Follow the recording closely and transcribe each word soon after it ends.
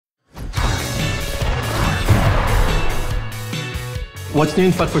What's new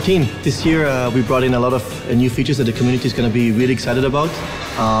in FUT 14? This year we brought in a lot of new features that the community is going to be really excited about.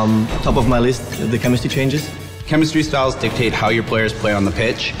 Top of my list, the chemistry changes. Chemistry styles dictate how your players play on the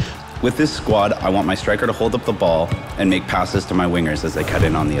pitch. With this squad, I want my striker to hold up the ball and make passes to my wingers as they cut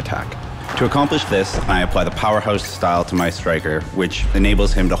in on the attack. To accomplish this, I apply the powerhouse style to my striker, which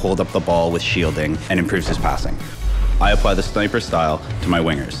enables him to hold up the ball with shielding and improves his passing. I apply the sniper style to my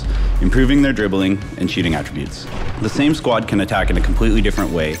wingers, improving their dribbling and shooting attributes. The same squad can attack in a completely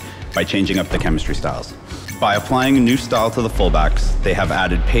different way by changing up the chemistry styles. By applying a new style to the fullbacks, they have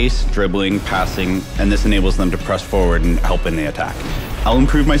added pace, dribbling, passing, and this enables them to press forward and help in the attack. I'll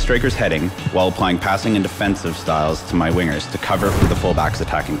improve my striker's heading while applying passing and defensive styles to my wingers to cover for the fullback's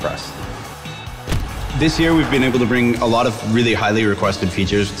attacking press. This year we've been able to bring a lot of really highly requested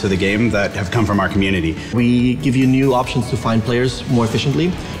features to the game that have come from our community. We give you new options to find players more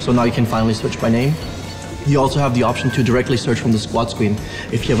efficiently, so now you can finally search by name. You also have the option to directly search from the squad screen.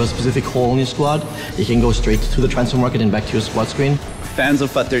 If you have a specific hole in your squad, you can go straight to the transfer market and back to your squad screen. Fans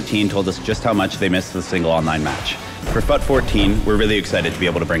of FUT 13 told us just how much they missed the single online match. For FUT 14, we're really excited to be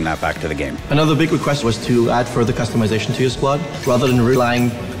able to bring that back to the game. Another big request was to add further customization to your squad. Rather than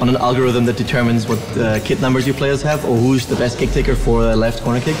relying on an algorithm that determines what kit numbers your players have or who's the best kick taker for a left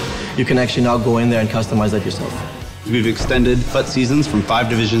corner kick, you can actually now go in there and customize that yourself. We've extended FUT seasons from 5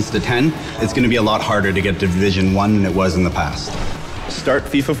 divisions to 10. It's going to be a lot harder to get to Division 1 than it was in the past. Start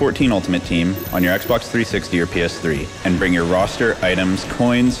FIFA 14 Ultimate Team on your Xbox 360 or PS3 and bring your roster, items,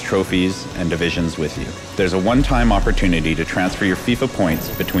 coins, trophies, and divisions with you. There's a one-time opportunity to transfer your FIFA points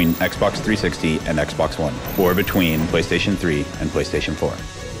between Xbox 360 and Xbox One, or between PlayStation 3 and PlayStation 4.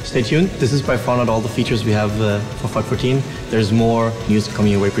 Stay tuned. This is by far not all the features we have for FUT 14. There's more news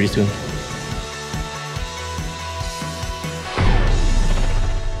coming your way pretty soon.